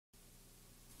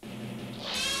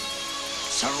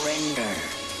Surrender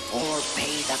or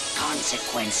pay the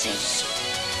consequences.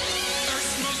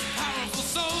 Earth's most powerful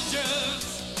soldiers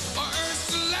are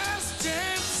Earth's last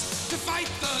chance to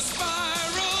fight the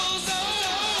spiral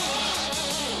zone.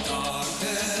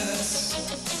 Darkness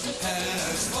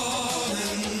has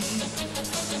fallen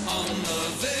on the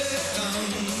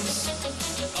victims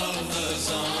of the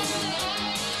zone.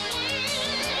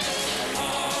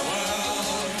 Our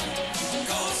world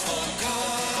calls for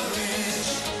courage,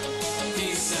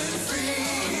 peace and freedom.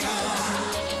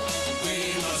 We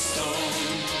must own.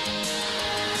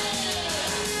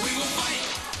 We will fight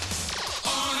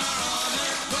on our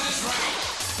honor. What is right?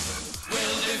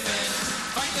 We'll defend.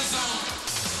 Fight the zone.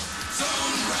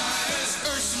 Zone riders,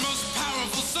 Earth's most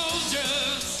powerful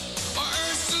soldiers, are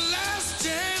Earth's last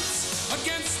chance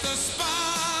against the spiral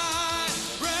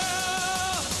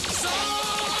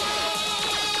zone.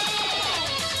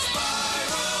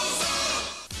 Spiral zone.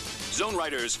 Zone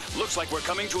Riders, looks like we're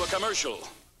coming to a commercial.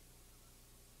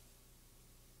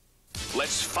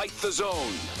 Let's fight the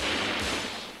zone.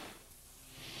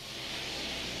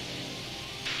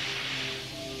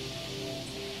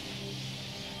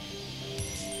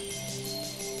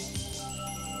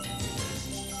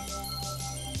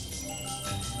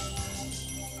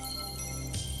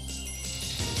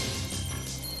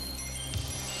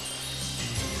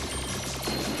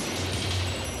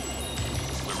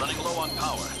 We're running low on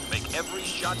power. Make every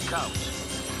shot count.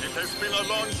 It has been a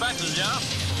long battle, yeah?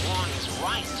 Long is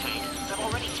right, Tank. I've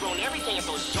already thrown everything at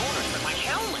those zoners but my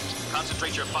helmet.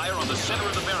 Concentrate your fire on the center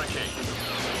of the barricade.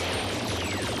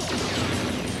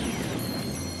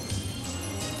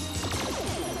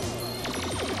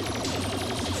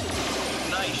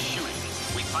 Nice shooting.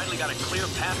 We finally got a clear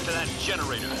path to that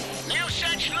generator. No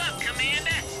such luck,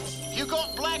 Commander. You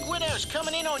got Black Widows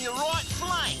coming in on your right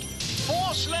flank.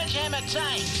 4 sledgehammer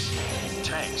tanks.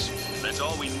 Tanks. That's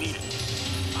all we needed.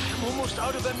 I'm almost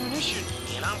out of ammunition.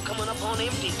 And I'm coming up on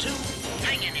empty, too.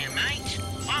 Hang in there, mate.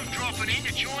 I'm dropping in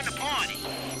to join the party.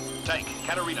 Tank,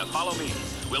 Katarina, follow me.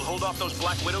 We'll hold off those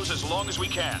Black Widows as long as we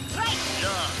can. Right.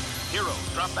 Yeah. Hero,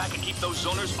 drop back and keep those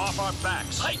zoners off our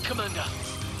backs. Hi, Commander.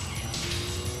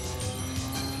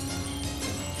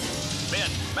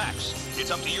 Ben, Max, it's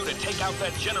up to you to take out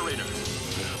that generator.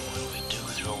 What do we do?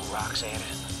 Throw rocks at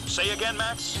it? Say again,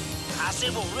 Max? I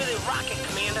said we'll really rock it,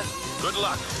 Commander. Good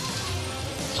luck.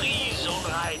 3 Zone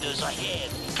Riders ahead,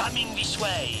 coming this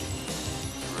way.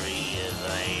 3 of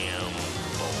them,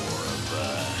 4 of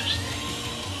us.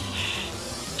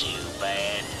 Too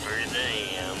bad for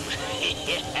them.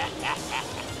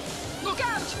 Look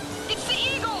out! It's the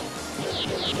Eagle!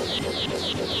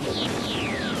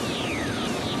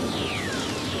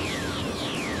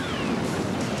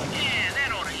 Yeah,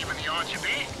 that ought to even the odds a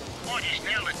bit. I just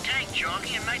nailed a tank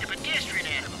jockey and made a pedestrian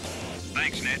out of him.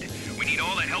 Thanks, Ned. We need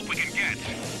all the help we can get.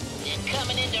 They're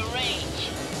coming into range.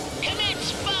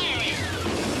 Commence firing!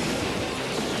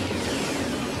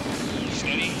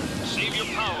 Steady. Save your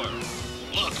power.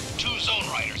 Look, 2 Zone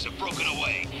Riders have broken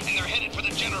away, and they're headed for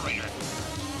the generator.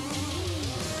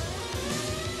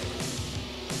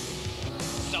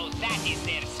 So that is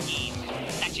their scheme.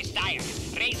 Duchess Dyer,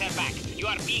 Razorback, you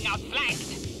are being outflanked.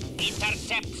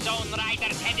 Intercept Zone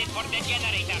Riders headed for the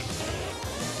generator.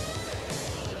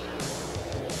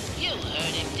 You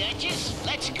heard him, Duchess.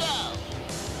 Let's go.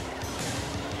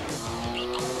 Be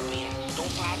cool, man.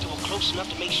 Don't fire till we're close enough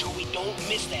to make sure we don't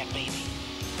miss that baby.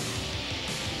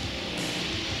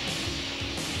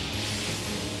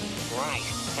 Right.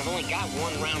 I've only got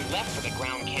 1 round left for the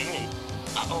ground cannon.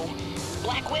 Uh-oh.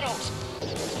 Black Widows.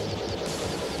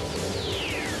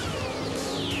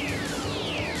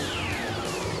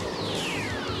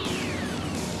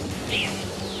 Damn.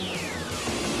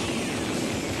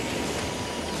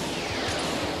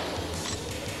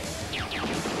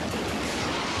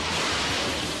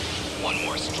 One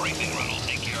more strafing run will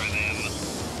take care of them.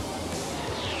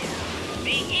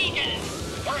 The Eagle!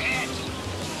 We're hit.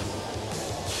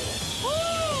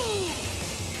 Woo!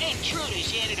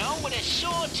 Intruders headed home with a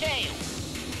sore tail.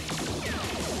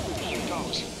 Here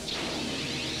goes.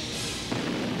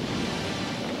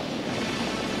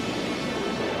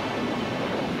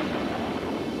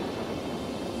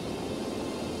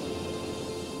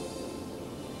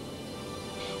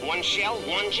 One shell,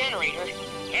 1 generator.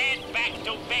 Head back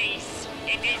to base.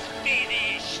 It is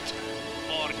finished.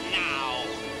 For now.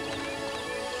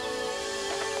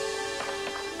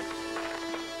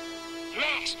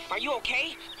 Max, are you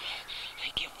okay?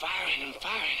 They kept firing and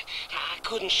firing. I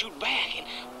couldn't shoot back. And,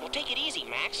 well, take it easy,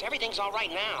 Max. Everything's all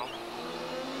right now.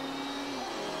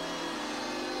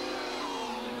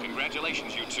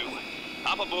 Congratulations, you 2.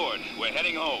 Hop aboard. We're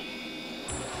heading home.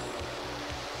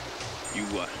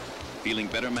 Feeling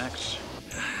better, Max?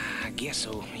 I guess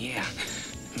so, yeah.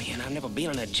 Man, I've never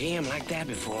been in a jam like that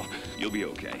before. You'll be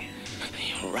okay.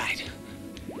 You're right.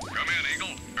 Come in,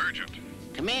 Eagle. Urgent.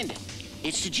 Commander,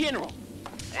 it's the General.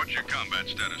 What's your combat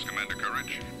status, Commander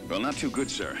Courage? Well, not too good,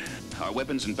 sir. Our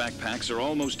weapons and backpacks are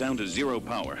almost down to 0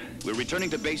 power. We're returning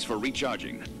to base for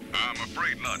recharging. I'm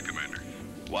afraid not, Commander.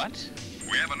 What?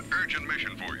 We have an urgent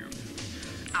mission for you.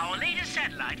 Our latest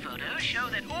satellite photos show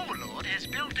that Overlord has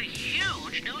built a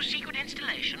huge new secret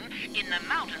installation in the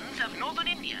mountains of northern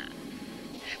India.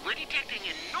 We're detecting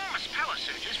enormous power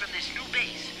surges from this new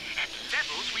base at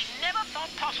levels we never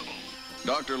thought possible.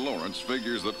 Dr. Lawrence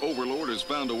figures that Overlord has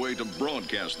found a way to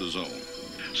broadcast the zone.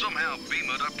 Somehow beam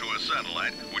it up to a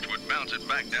satellite, which would bounce it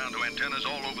back down to antennas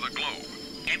all over the globe.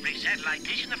 Every satellite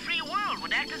dish in the free world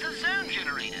would act as a zone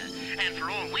generator, and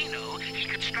for all we know, he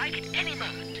could strike at any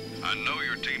moment. I know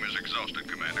your team is exhausted,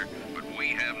 Commander, but we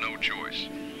have no choice.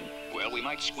 Well, we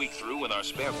might squeak through with our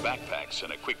spare backpacks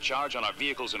and a quick charge on our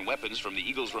vehicles and weapons from the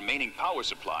Eagle's remaining power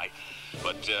supply.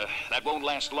 But that won't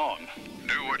last long.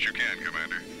 Do what you can,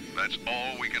 Commander. That's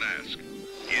all we can ask.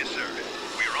 Yes, sir.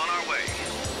 We're on our way.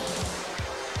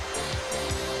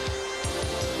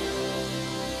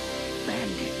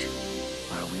 Bandit,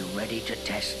 are we ready to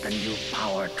test the new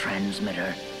power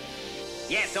transmitter?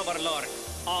 Yes, Overlord.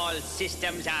 All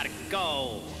systems are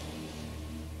go.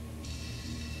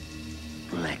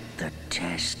 Let the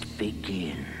test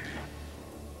begin.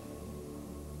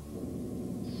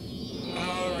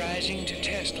 Power rising to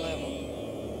test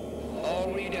level.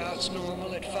 All readouts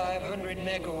normal at 500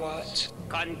 megawatts.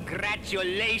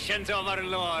 Congratulations,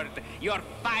 Overlord. Your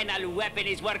final weapon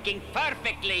is working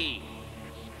perfectly.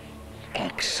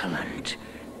 Excellent.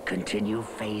 Continue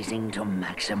phasing to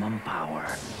maximum power.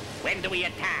 When do we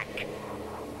attack?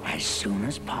 As soon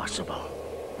as possible.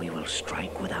 We will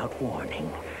strike without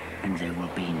warning, and there will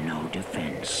be no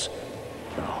defense.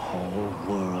 The whole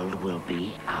world will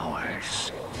be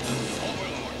ours.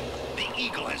 Overlord, the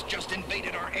Eagle has just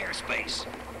invaded our airspace.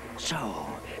 So,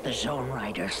 the Zone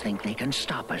Riders think they can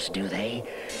stop us, do they?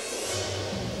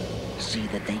 See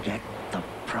that they get the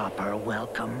proper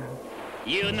welcome?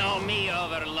 You know me,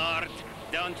 Overlord,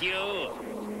 don't you?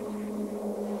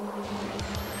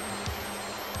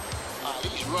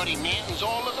 These ruddy mountains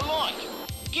all look alike.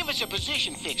 Give us a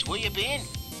position fix, will you, Ben?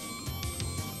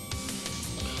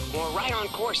 We're right on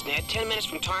course, Ned. 10 minutes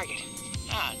from target.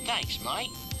 Ah, thanks, mate.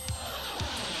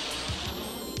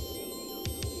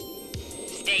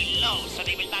 Stay low so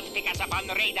they will not pick us up on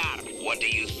the radar. What do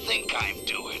you think I'm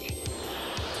doing?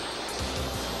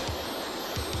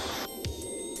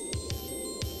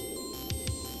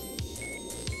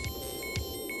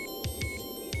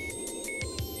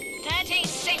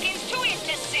 Seconds to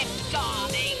intercept,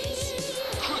 darlings.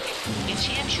 Crooked, it's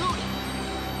the intruder.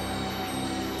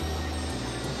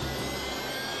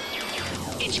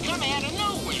 It's come out of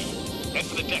nowhere. Head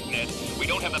for the deck, Ned. We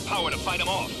don't have the power to fight him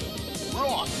off.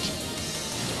 Right.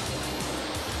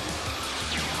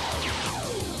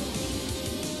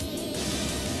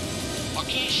 I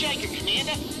can't shake it,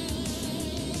 Commander.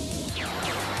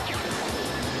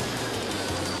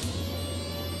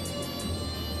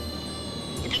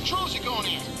 The controls are going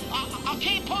in. I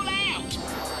can't pull out.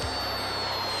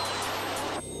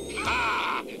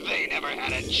 Ha! They never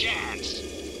had a chance.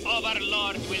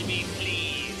 Overlord will be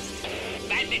pleased.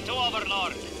 Bandit to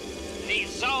Overlord. The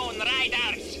Zone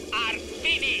Riders are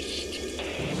finished.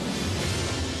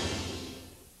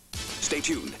 Stay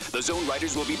tuned. The Zone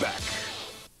Riders will be back.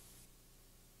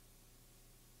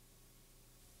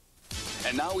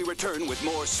 And now we return with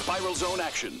more Spiral Zone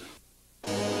action.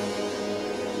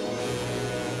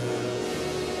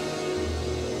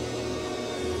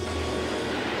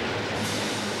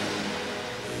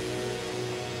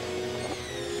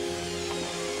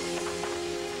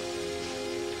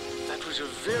 That was a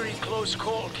very close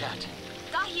call, Cat.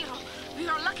 Dahiro, we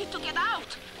are lucky to get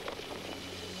out.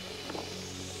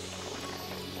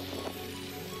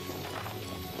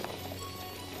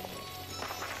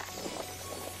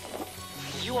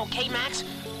 You okay, Max?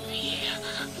 Yeah,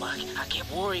 look, I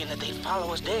kept worrying that they'd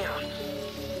follow us down.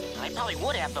 They probably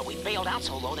would have, but we bailed out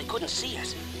so low they couldn't see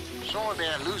us. Sorry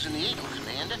about losing the Eagle,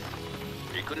 Commander.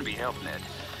 It couldn't be helped, Ned.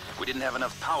 We didn't have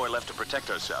enough power left to protect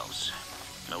ourselves.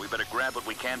 No, we better grab what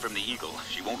we can from the Eagle.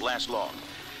 She won't last long.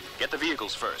 Get the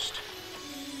vehicles first.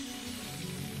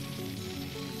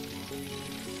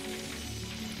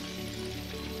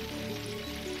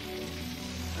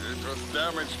 It was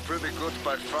damaged pretty good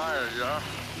by fire, yeah?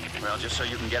 Well, just so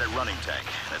you can get it running, Tank.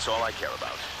 That's all I care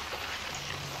about.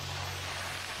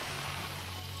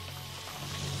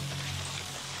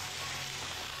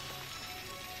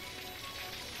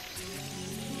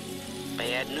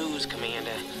 Bad bad news, Commander.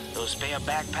 Those spare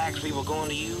backpacks we were going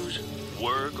to use?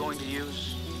 Were going to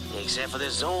use? Except for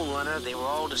this zone runner, they were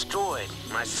all destroyed.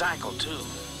 My cycle, too.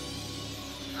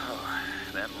 Oh,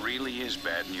 that really is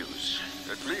bad news.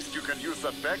 At least you can use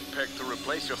that backpack to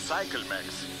replace your cycle,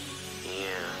 Max.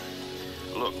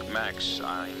 Yeah. Look, Max,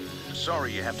 I'm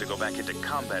sorry you have to go back into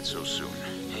combat so soon.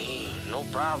 Hey, no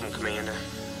problem, Commander.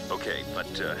 Okay, but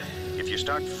if you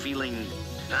start feeling...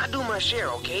 I do my share,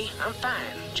 okay? I'm fine.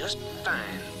 Just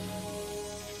fine.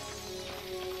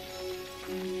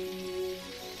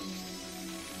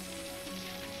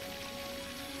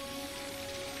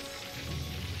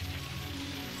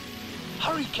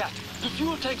 Hurry, Cat! The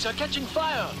fuel tanks are catching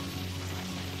fire!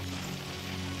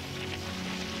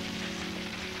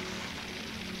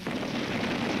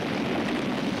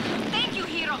 Thank you,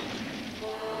 Hero.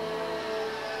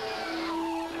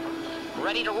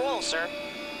 Ready to roll, sir.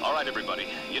 All right, everybody.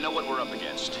 You know what we're up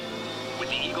against. With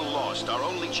the Eagle lost, our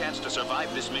only chance to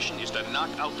survive this mission is to knock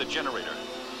out the generator.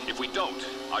 If we don't,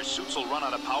 our suits will run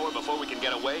out of power before we can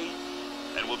get away,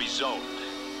 and we'll be zoned.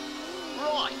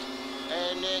 Right.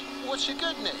 And what's the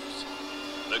good news?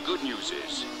 The good news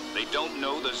is, they don't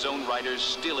know the Zone Riders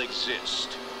still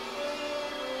exist.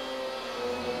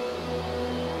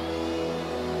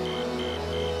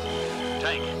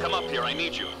 Tank, come up here, I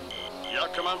need you. Yeah,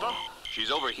 Commander?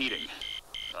 She's overheating.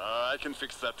 I can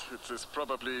fix that. It is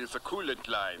probably the coolant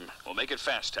line. Well, make it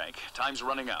fast, Tank. Time's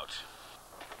running out.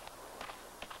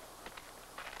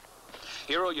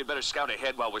 Hero, you'd better scout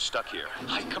ahead while we're stuck here.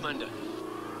 Aye, Commander.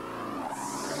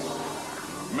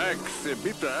 Max,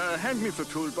 bitte, hand me the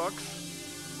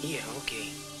toolbox. Yeah, okay.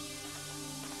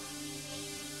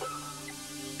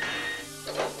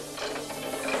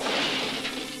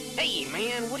 Hey,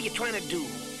 man, what are you trying to do?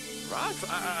 What?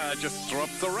 I just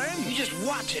dropped the wrench. You just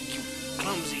watch it, you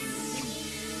clumsy...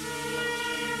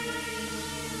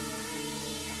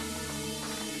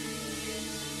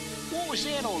 What was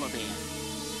that all about?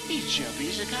 He's jumpy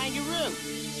as a kangaroo.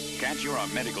 Cat, you're our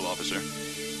medical officer.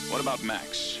 What about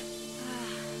Max?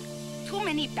 Too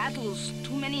many battles,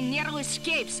 too many narrow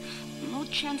escapes. No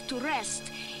chance to rest.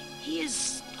 He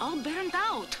is all burned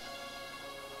out.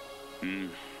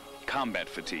 Combat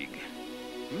fatigue.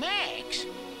 Max?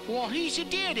 Well, he's a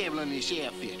daredevil in this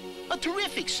outfit. A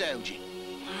terrific soldier.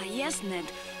 Yes, Ned,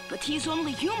 but he's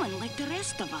only human like the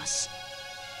rest of us.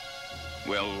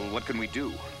 Well, what can we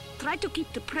do? Try to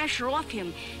keep the pressure off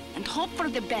him and hope for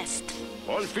the best.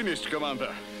 All finished,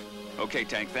 Commander. Okay,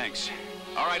 Tank, thanks.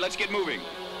 All right, let's get moving.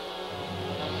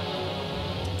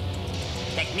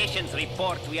 Technicians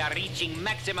report we are reaching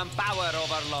maximum power,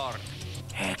 Overlord.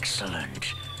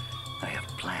 Excellent. I have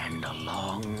planned a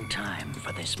long time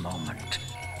for this moment.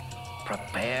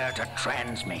 Prepare to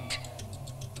transmit.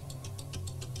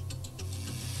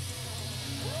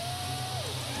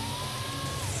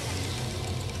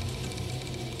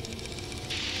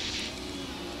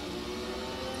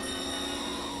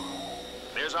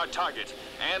 There's our target,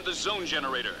 and the zone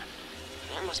generator.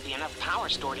 There must be enough power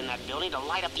stored in that building to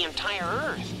light up the entire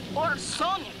Earth. Or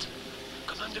zone it.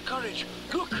 Commander Courage,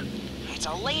 look! It's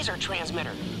a laser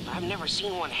transmitter. I've never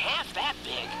seen one half that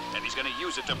big. And he's gonna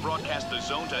use it to broadcast the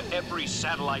zone to every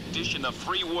satellite dish in the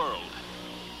free world.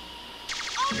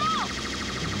 Oh no!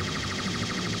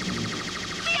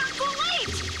 We are too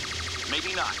late!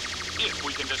 Maybe not, if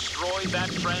we can destroy that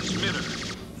transmitter.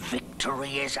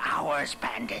 Victory is ours,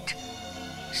 Bandit.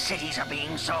 Cities are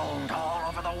being zoned all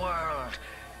over the world.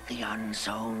 The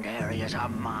unzoned areas are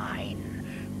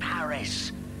mine.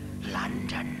 Paris,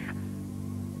 London,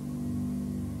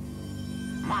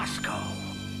 Moscow,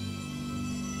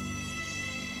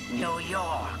 New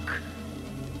York.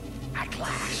 At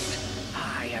last,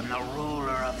 I am the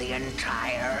ruler of the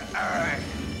entire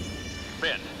Earth.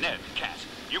 Ben, Ned, Cat,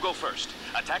 you go first.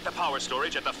 Attack the power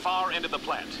storage at the far end of the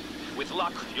plant. With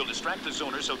luck, you'll distract the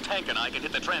zoners so Tank and I can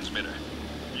hit the transmitter.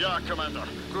 Yeah, Commander.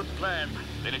 Good plan.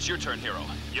 Then it's your turn, Hero.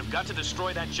 You've got to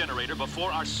destroy that generator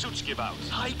before our suits give out.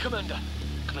 Aye, Commander.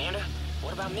 Commander,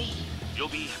 what about me? You'll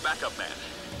be backup man.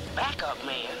 Backup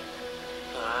man?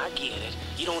 Oh, I get it.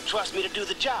 You don't trust me to do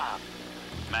the job.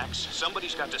 Max,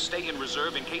 somebody's got to stay in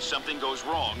reserve in case something goes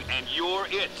wrong, and you're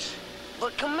it.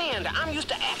 But Commander, I'm used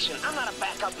to action. I'm not a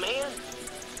backup man.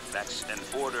 That's an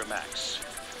order, Max.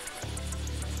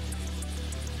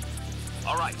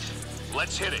 All right,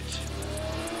 let's hit it.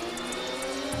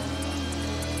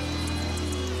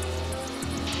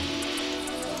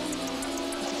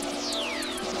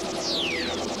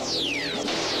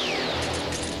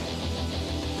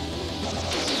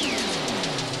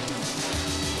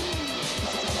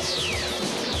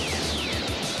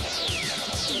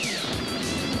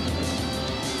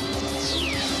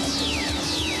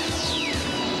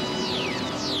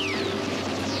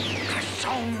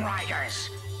 riders.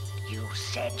 You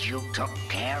said you took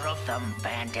care of them,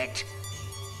 Bandit.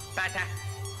 But,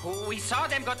 we saw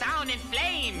them go down in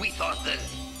flames. We thought that...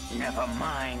 Never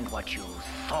mind what you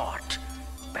thought.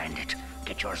 Bandit,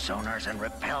 get your sonars and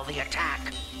repel the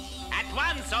attack. At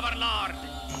once, Overlord.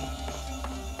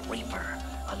 Reaper,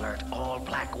 alert all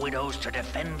Black Widows to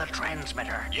defend the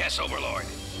transmitter. Yes, Overlord.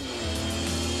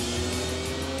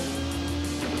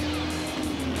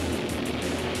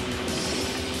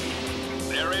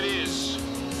 There it is.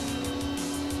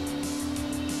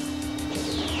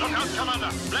 Look out,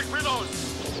 Commander! Black Widows!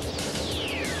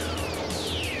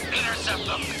 Intercept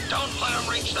them! Don't let them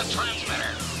reach the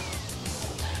transmitter!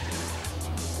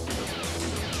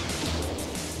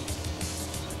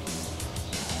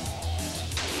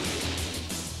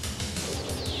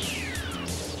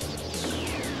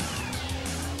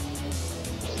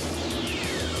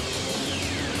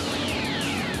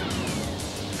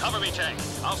 Cover me, Tank.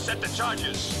 I'll set the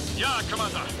charges. Yeah,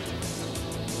 Commander.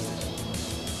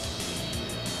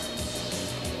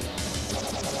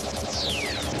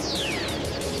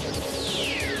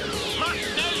 Mark,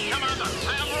 stay, Commander.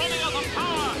 I am running out of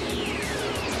power.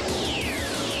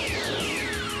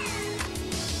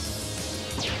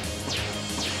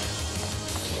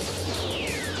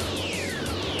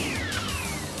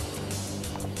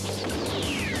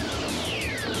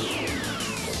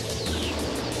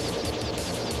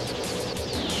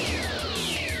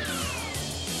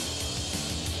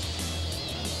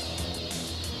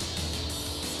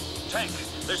 Tank,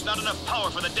 there's not enough power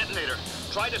for the detonator.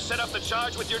 Try to set up the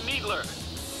charge with your needler.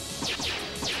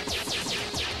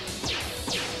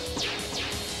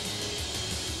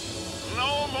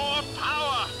 No more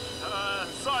power.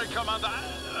 Sorry, Commander.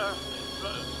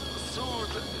 The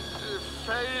suit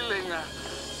failing.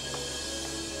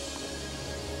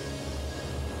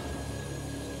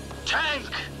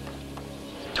 Tank!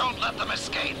 Don't let them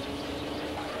escape.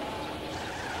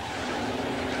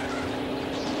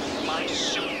 My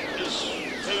suit is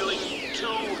failing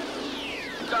too.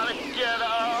 Gotta get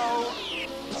out.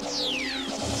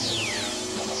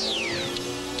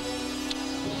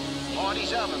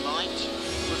 Party's over, mates.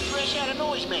 We're fresh out of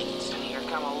noisemakers. Here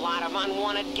come a lot of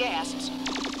unwanted guests.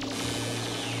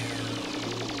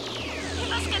 We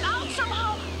must get out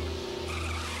somehow.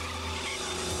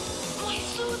 My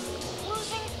suit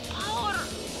losing power.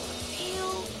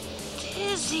 Feel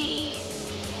dizzy.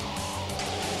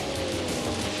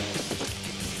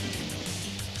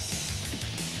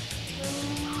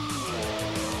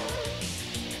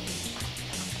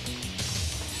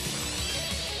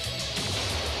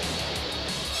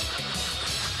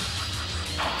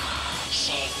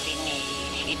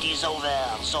 It is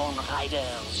over, Zone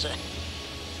Riders.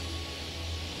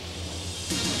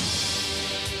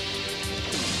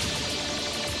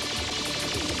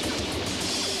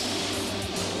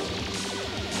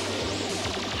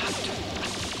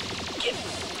 Get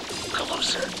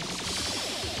closer.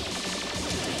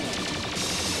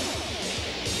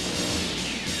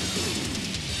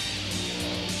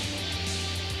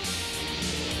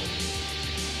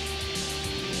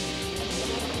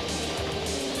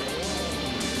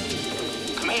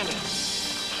 Commander,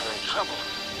 we're in trouble.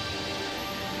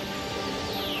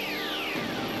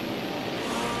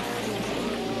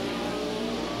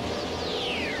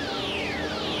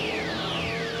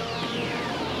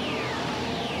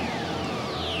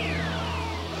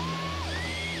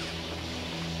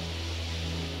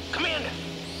 Commander!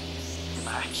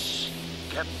 Max,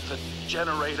 get the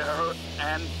generator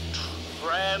and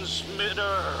transmitter.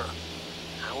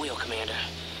 I will, Commander.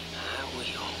 I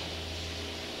will.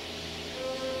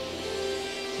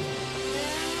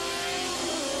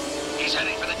 He's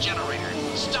heading for the generator.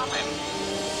 Stop him!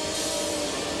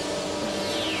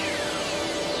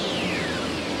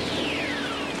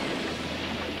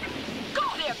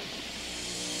 Got him!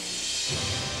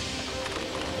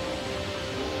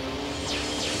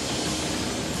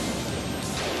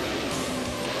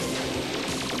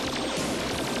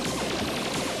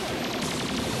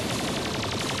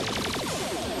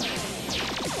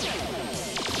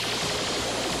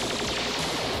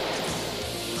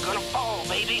 We're gonna fall,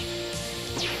 baby.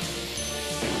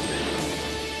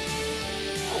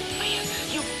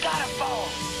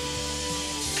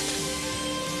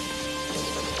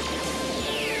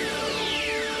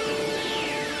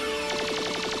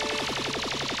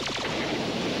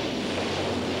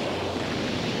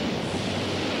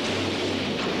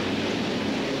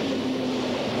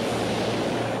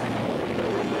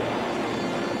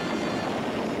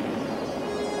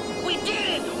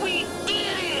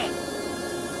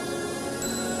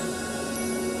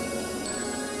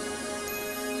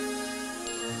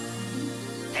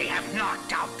 have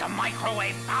knocked out the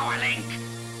microwave power link.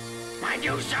 My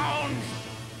new zones,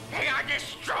 they are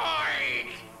destroyed.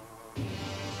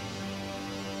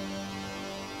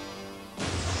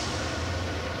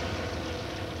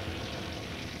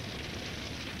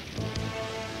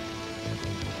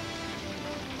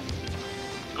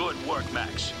 Good work,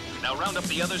 Max. Now round up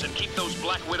the others and keep those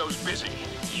Black Widows busy.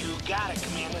 You got it,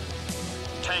 Commander.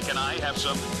 Tank and I have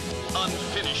some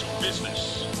unfinished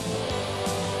business.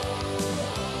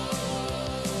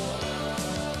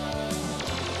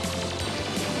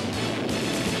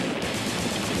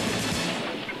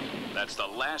 That's the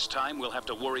last time we'll have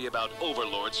to worry about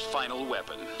Overlord's final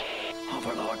weapon.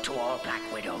 Overlord to all Black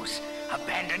Widows.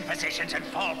 Abandon positions and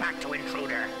fall back to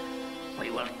Intruder. We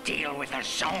will deal with the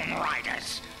Zone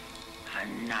Riders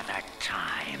another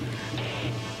time.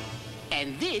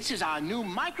 And this is our new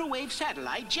microwave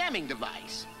satellite jamming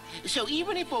device. So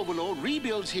even if Overlord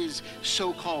rebuilds his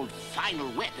so-called final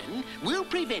weapon, we'll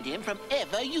prevent him from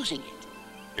ever using it.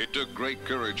 It took great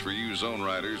courage for you Zone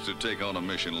Riders to take on a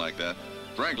mission like that.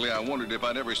 Frankly, I wondered if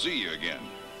I'd ever see you again.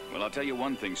 Well, I'll tell you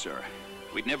one thing, sir.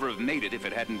 We'd never have made it if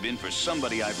it hadn't been for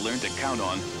somebody I've learned to count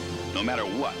on, no matter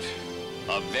what.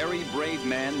 A very brave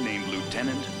man named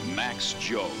Lieutenant Max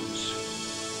Jones.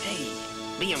 Hey,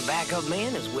 being backup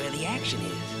man is where the action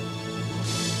is.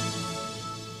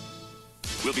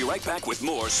 We'll be right back with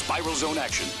more Spiral Zone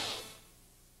action.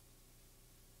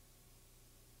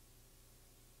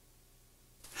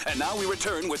 And now we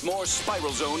return with more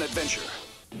Spiral Zone adventure.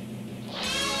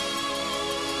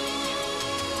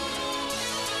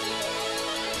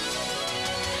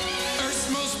 Earth's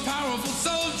most powerful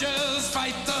soldiers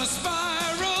fight the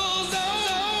Spiral Zone.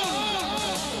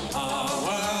 Our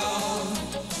world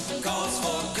calls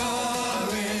for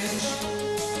courage,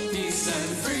 peace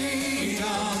and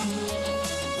freedom.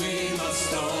 We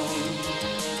must own.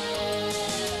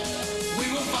 We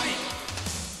will fight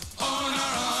on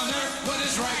our honor. What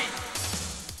is right?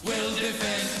 We'll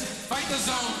defend. Fight the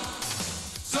zone.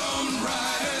 Zone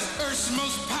Riders.